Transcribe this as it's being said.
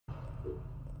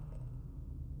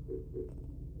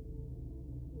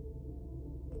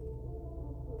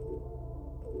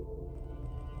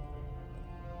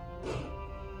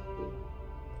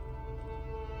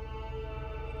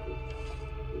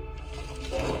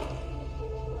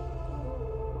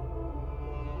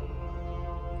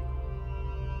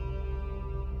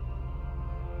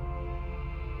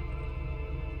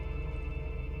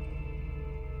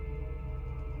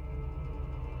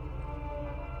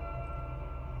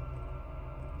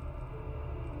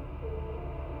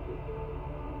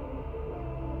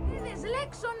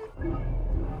protection.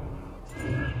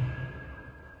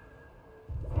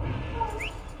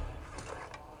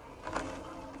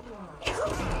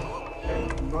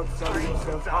 Not sell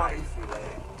yourself high.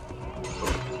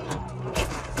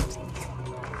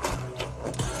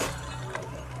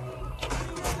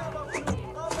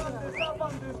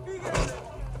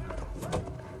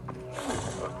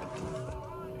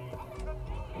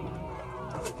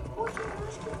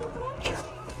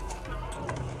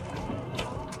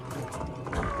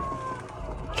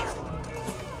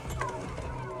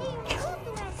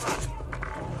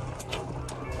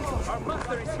 Our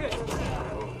master is hit.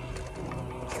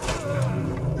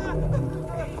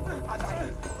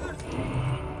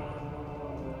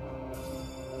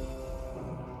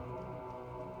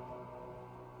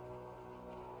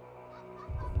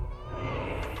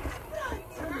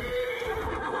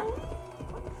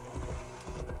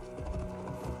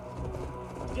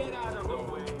 Get out of the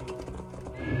way.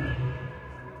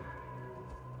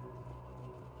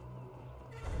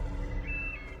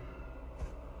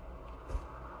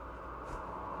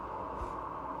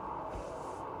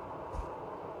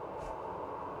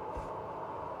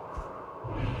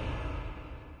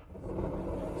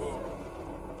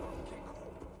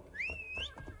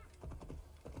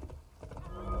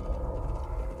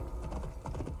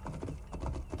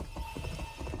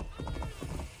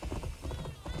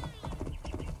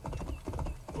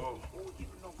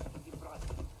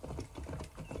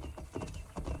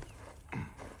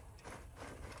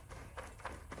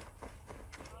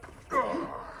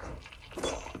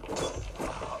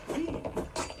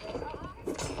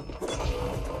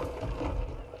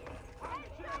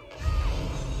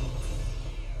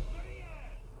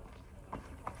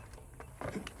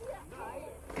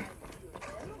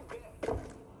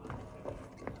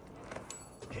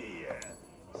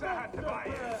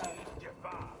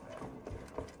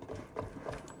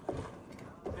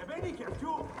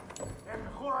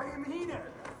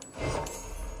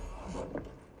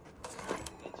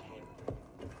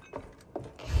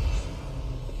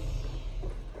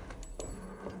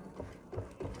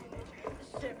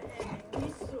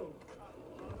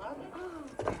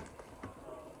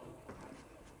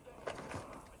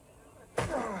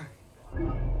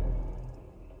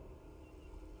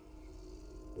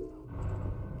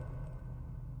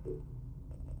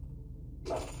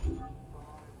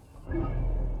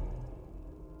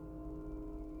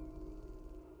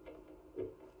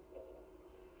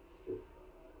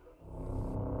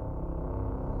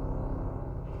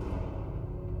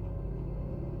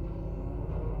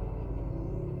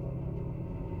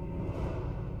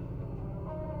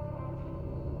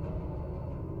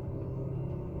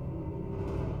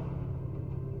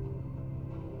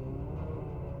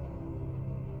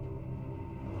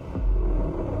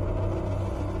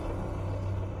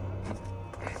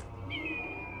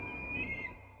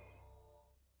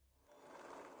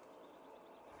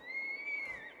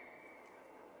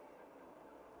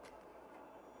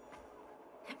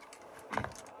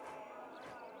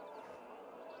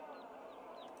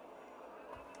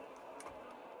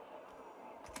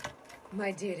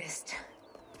 My dearest.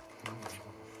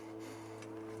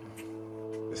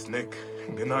 The snake,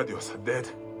 Gennadios, are dead.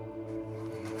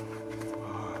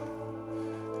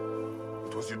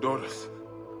 It was Eudorus.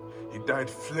 He died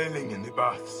flailing in the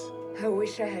baths. I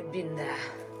wish I had been there.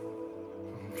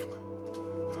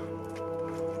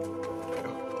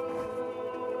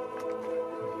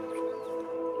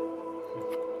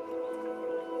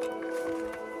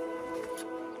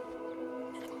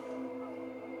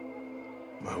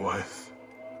 My wife.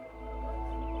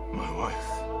 My wife.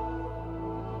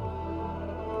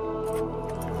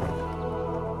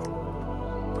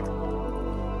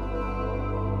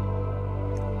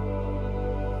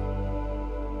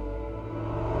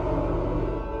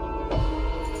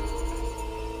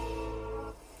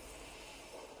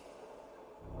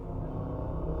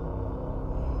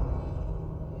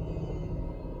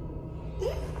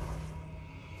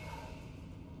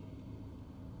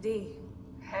 D.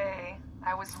 Hey,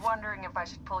 I was wondering if I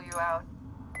should pull you out.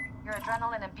 Your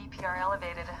adrenaline and BP are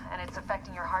elevated, and it's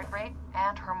affecting your heart rate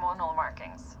and hormonal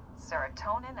markings.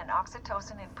 Serotonin and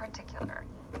oxytocin in particular.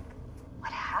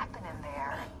 What happened in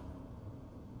there?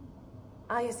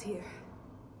 Aya's here.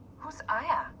 Who's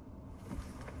Aya?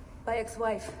 My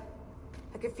ex-wife.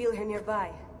 I could feel her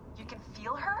nearby. You can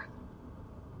feel her?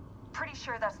 Pretty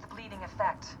sure that's the bleeding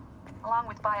effect. Along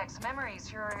with Bayek's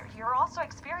memories, you're also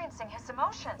experiencing his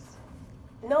emotions.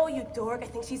 No, you dork. I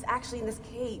think she's actually in this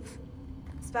cave.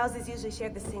 Spouses usually share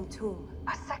the same tomb.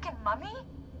 A second mummy?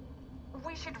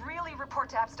 We should really report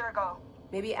to Abstergo.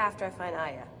 Maybe after I find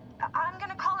Aya. I'm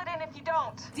gonna call it in if you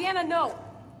don't. Deanna, no!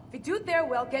 If you do it their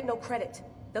way, I'll get no credit.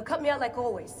 They'll cut me out like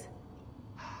always.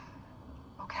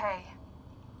 Okay.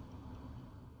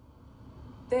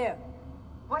 There.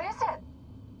 What is it?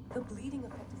 The bleeding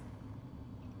effect is...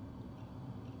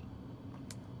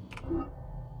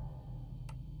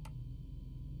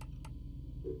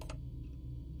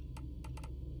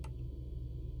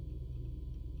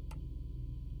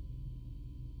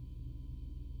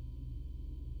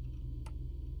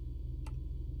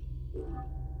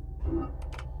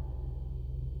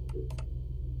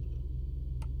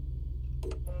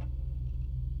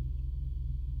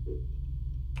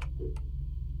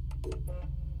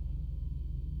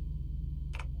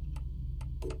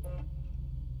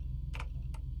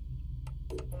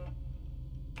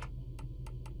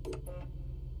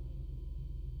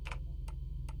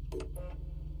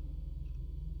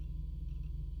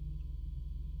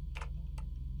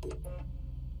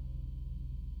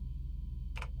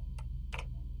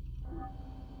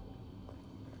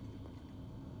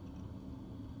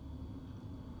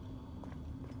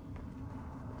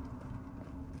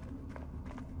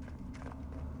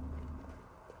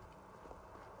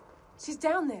 She's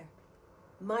down there.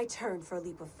 My turn for a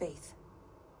leap of faith.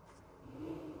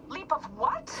 Leap of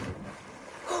what?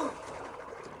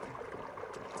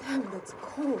 Damn, that's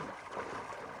cool.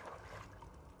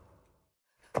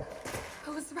 I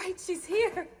was right, she's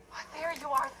here. Oh, there you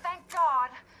are, thank God.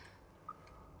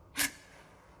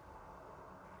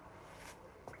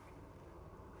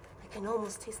 I can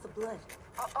almost taste the blood.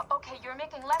 Okay, you're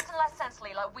making less and less sense,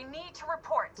 Layla. We need to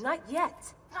report. Not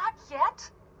yet. Not yet?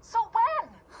 So when?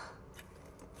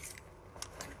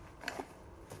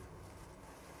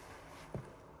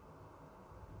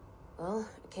 Well,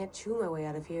 I can't chew my way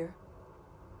out of here.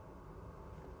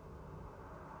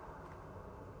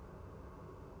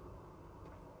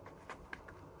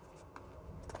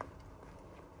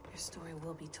 Your story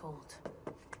will be told.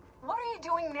 What are you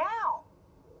doing now?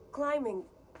 Climbing.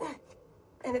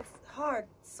 And it's hard,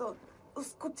 so...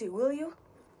 Scuti, will you?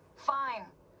 Fine.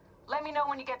 Let me know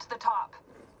when you get to the top.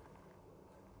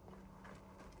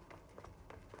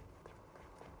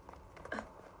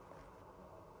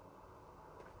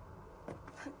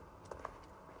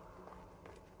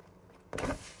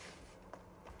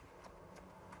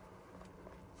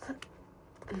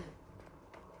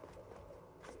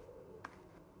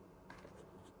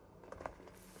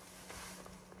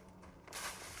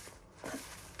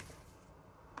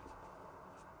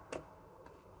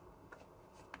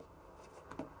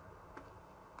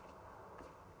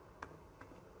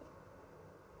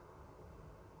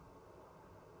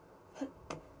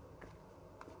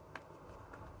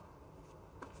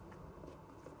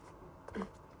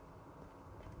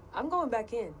 I'm going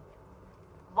back in.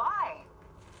 Why?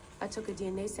 I took a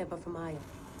DNA sample from Aya.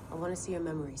 I want to see her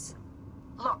memories.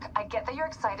 Look, I get that you're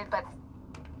excited, but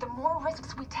the more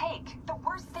risks we take, the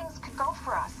worse things could go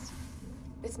for us.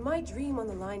 It's my dream on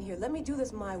the line here. Let me do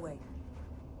this my way.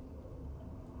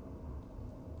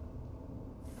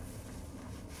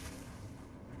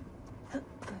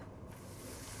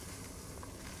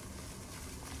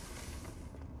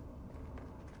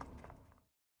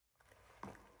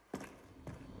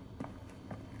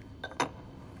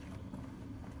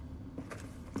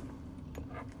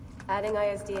 Adding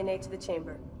Aya's DNA to the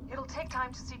chamber. It'll take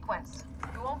time to sequence.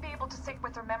 You won't be able to sync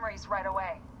with her memories right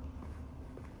away.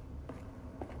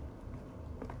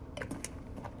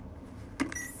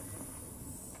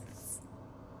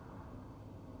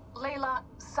 Layla,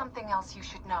 something else you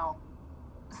should know.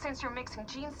 Since you're mixing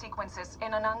gene sequences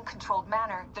in an uncontrolled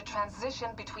manner, the transition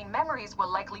between memories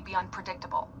will likely be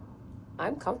unpredictable.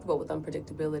 I'm comfortable with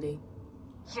unpredictability.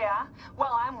 Yeah?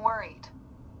 Well, I'm worried.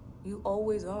 You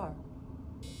always are.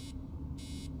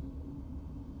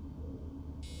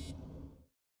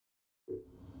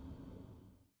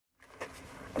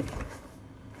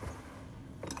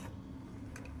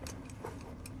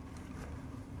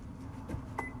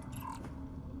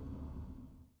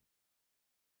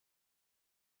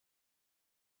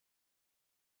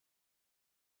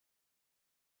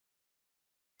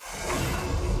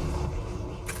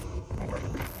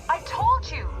 I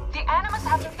told you! The Animus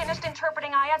hasn't finished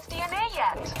interpreting Aya's DNA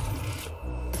yet!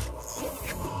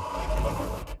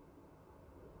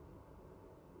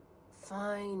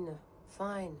 Fine,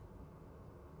 fine.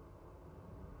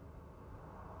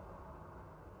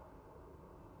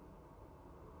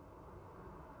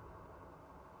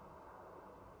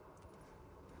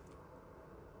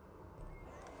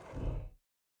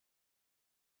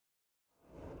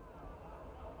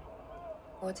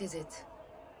 What is it?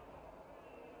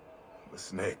 The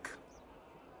snake.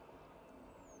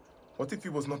 What if he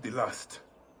was not the last?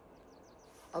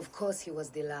 Of course he was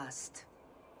the last.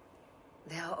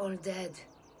 They are all dead.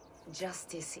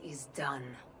 Justice is done.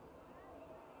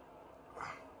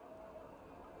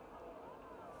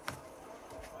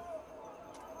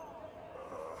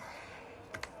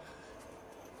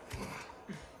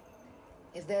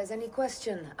 If there's any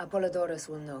question, Apollodorus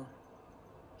will know.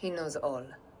 He knows all.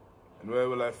 And where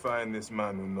will I find this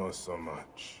man who knows so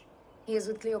much? He is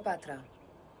with Cleopatra.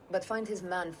 But find his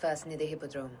man first near the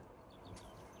Hippodrome.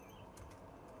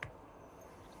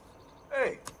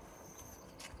 Hey!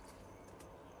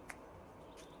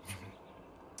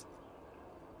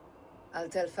 I'll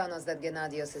tell Phanos that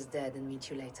Gennadios is dead and meet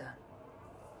you later.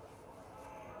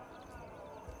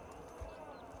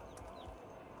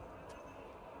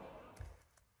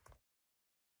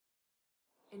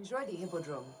 Enjoy the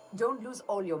Hippodrome. Don't lose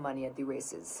all your money at the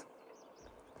races.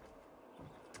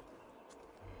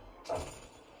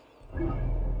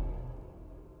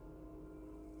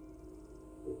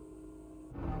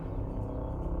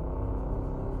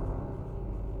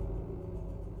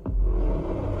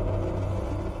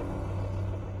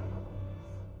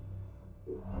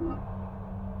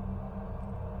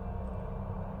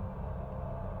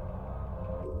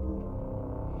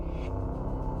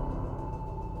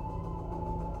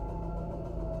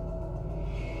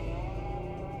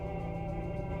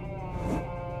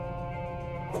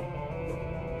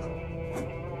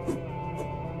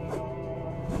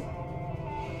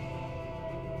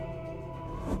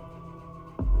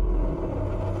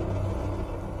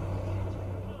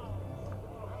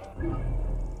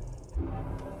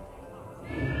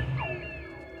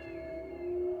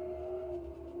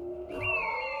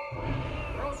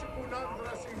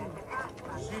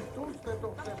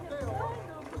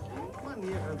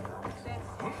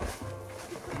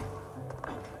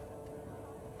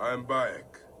 I am Bayek.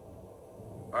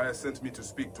 Aya sent me to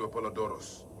speak to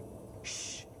Apollodorus.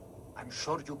 Shh. I'm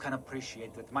sure you can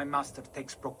appreciate that my master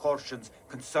takes precautions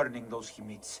concerning those he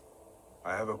meets.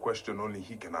 I have a question only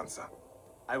he can answer.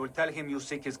 I will tell him you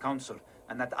seek his counsel,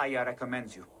 and that Aya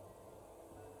recommends you.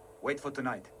 Wait for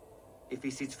tonight. If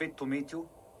he sees fit to meet you,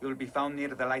 you will be found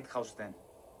near the lighthouse then.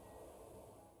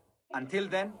 Until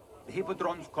then, the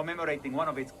Hippodrome's commemorating one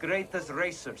of its greatest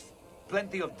racers.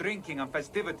 Plenty of drinking and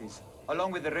festivities,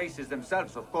 along with the races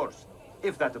themselves, of course,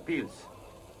 if that appeals.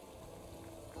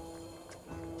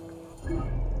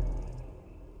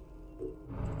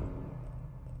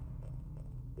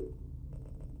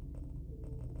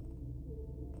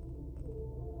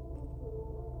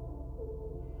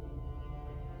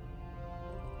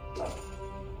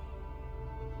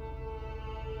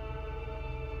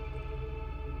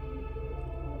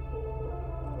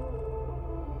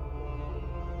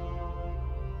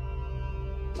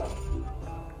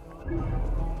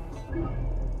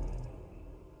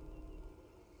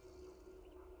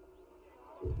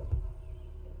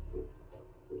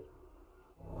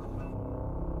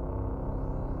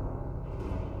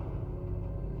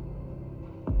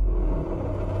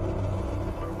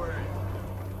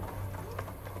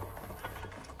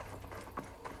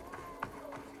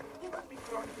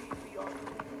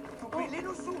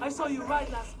 I saw you ride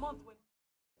last month when...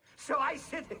 So I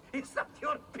said, it's not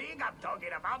your pig I'm talking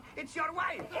about, it's your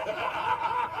wife.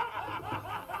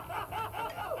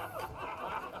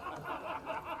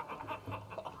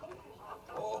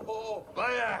 Oh,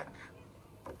 Bayek!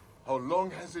 How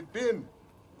long has it been?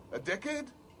 A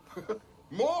decade?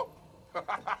 More?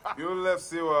 You left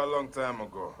Siwa a long time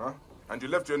ago, huh? And you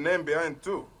left your name behind,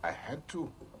 too. I had to.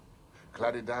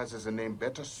 Claridas is a name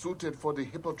better suited for the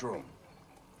Hippodrome.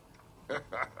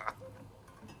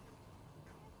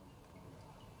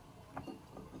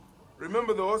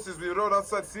 Remember the horses we rode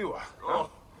outside Siwa? Huh? Oh,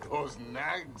 those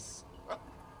nags.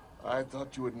 I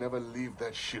thought you would never leave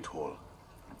that shithole.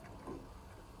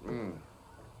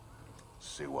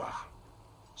 Siwa.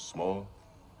 Small,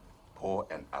 poor,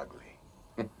 and ugly.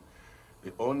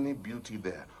 The only beauty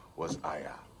there was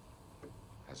Aya.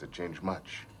 Has it changed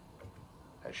much?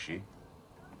 Has she?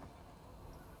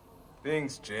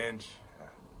 Things change.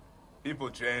 People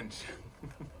change.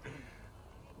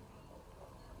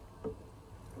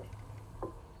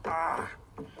 I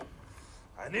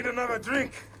need another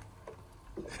drink.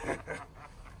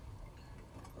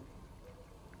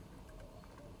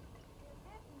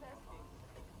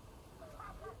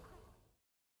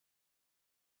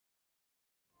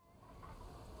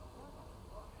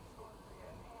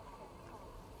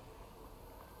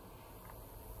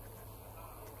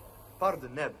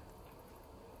 Pardon, Neb.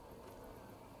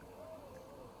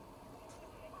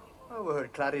 I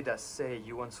overheard Claridas say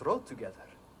you once rode together.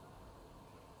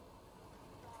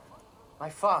 My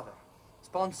father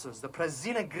sponsors the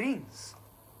Prezina Greens,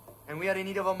 and we are in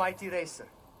need of a mighty racer.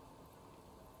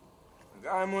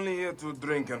 I'm only here to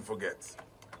drink and forget.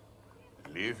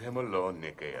 Leave him alone,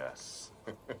 Nikias.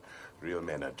 Real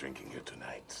men are drinking here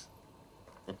tonight.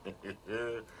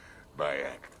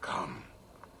 Bayek, come.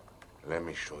 Let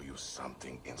me show you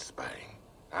something inspiring.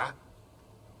 Huh?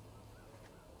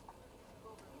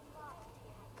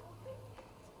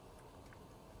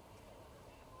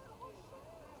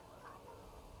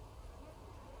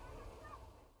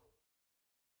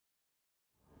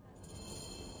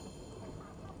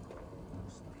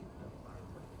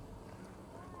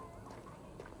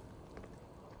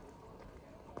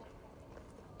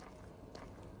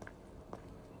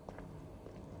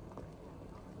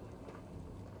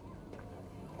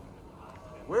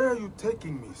 Where are you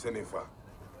taking me, Senefa?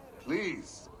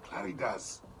 Please,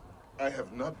 Claridas. I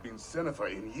have not been Senefa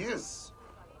in years.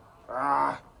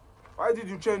 Ah, why did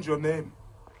you change your name?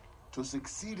 To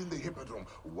succeed in the Hippodrome,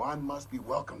 one must be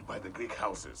welcomed by the Greek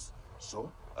houses.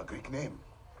 So, a Greek name.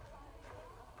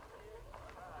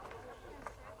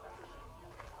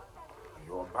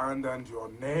 You abandoned your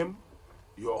name?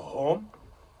 Your home?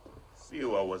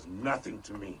 Siwa was nothing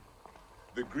to me.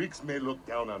 The Greeks may look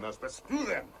down on us, but screw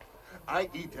them. I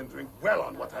eat and drink well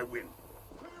on what I win.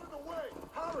 Clear the way!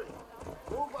 Hurry!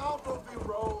 Move out of the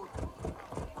road!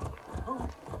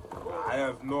 I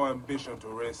have no ambition to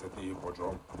race at the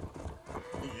Hippodrome.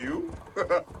 You?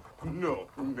 No,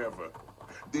 never.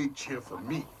 They cheer for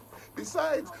me.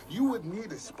 Besides, you would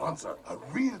need a sponsor, a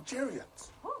real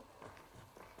chariot.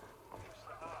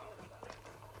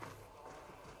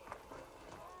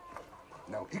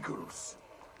 Now, Icarus,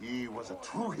 he was a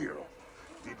true hero.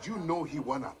 Did you know he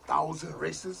won 1,000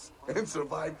 races and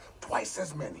survived twice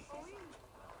as many?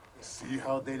 See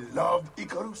how they loved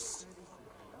Icarus?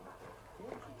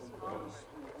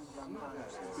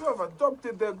 You have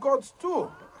adopted their gods too.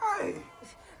 Aye.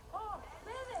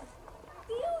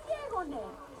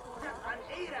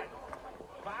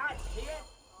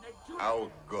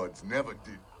 Our gods never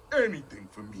did anything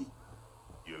for me.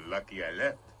 You're lucky I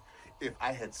left. If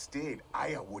I had stayed,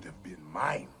 Aya would have been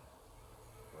mine.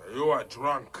 You are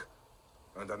drunk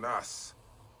and an ass.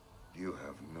 You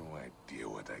have no idea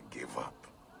what I gave up.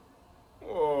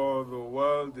 Oh, the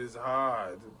world is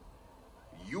hard.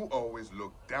 You always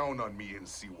looked down on me in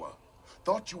Siwa.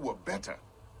 Thought you were better.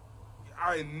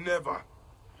 I never.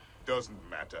 Doesn't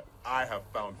matter. I have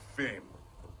found fame.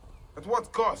 At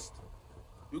what cost?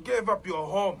 You gave up your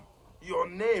home, your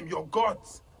name, your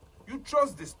gods. You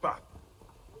chose this path.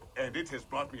 And it has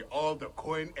brought me all the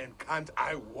coin and cant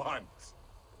I want.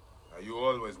 You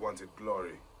always wanted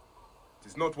glory. It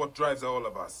is not what drives all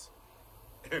of us.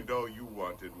 And all you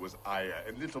wanted was Aya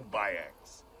and little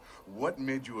Bayaks. What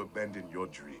made you abandon your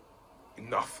dream?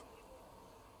 Enough.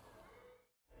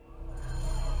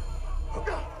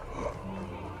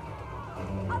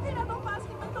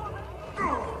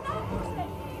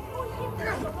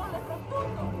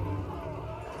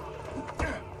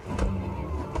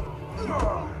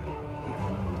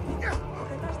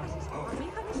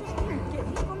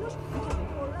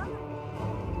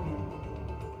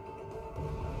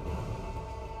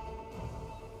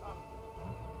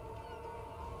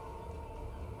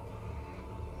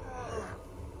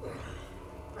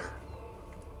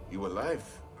 You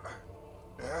alive?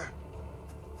 Yeah.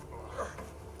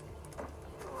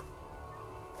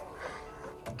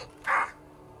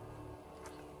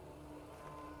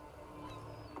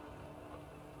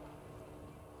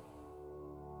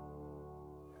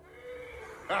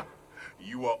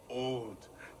 You are old.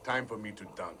 Time for me to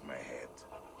dunk my head.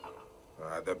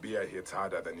 The beer hits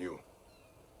harder than you.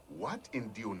 What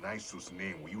in Dionysus'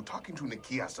 name were you talking to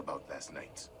Nikias about last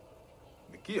night?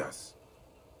 Nikias?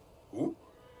 Who?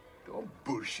 Don't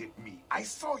bullshit me. I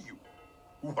saw you.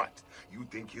 What? You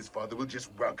think his father will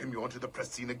just welcome you onto the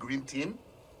Prasina Green team?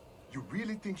 You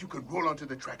really think you can roll onto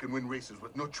the track and win races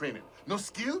with no training, no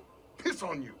skill? Piss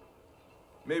on you.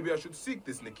 Maybe I should seek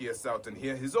this Nikias out and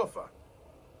hear his offer.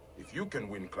 If you can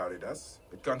win Claridas,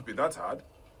 it can't be that hard.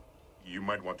 You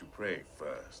might want to pray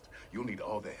first. You'll need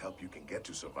all the help you can get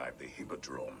to survive the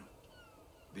Hippodrome.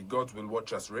 The gods will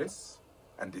watch us race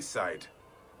and decide.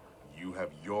 You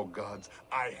have your gods,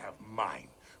 I have mine.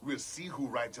 We'll see who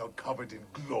rides out covered in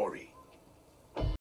glory.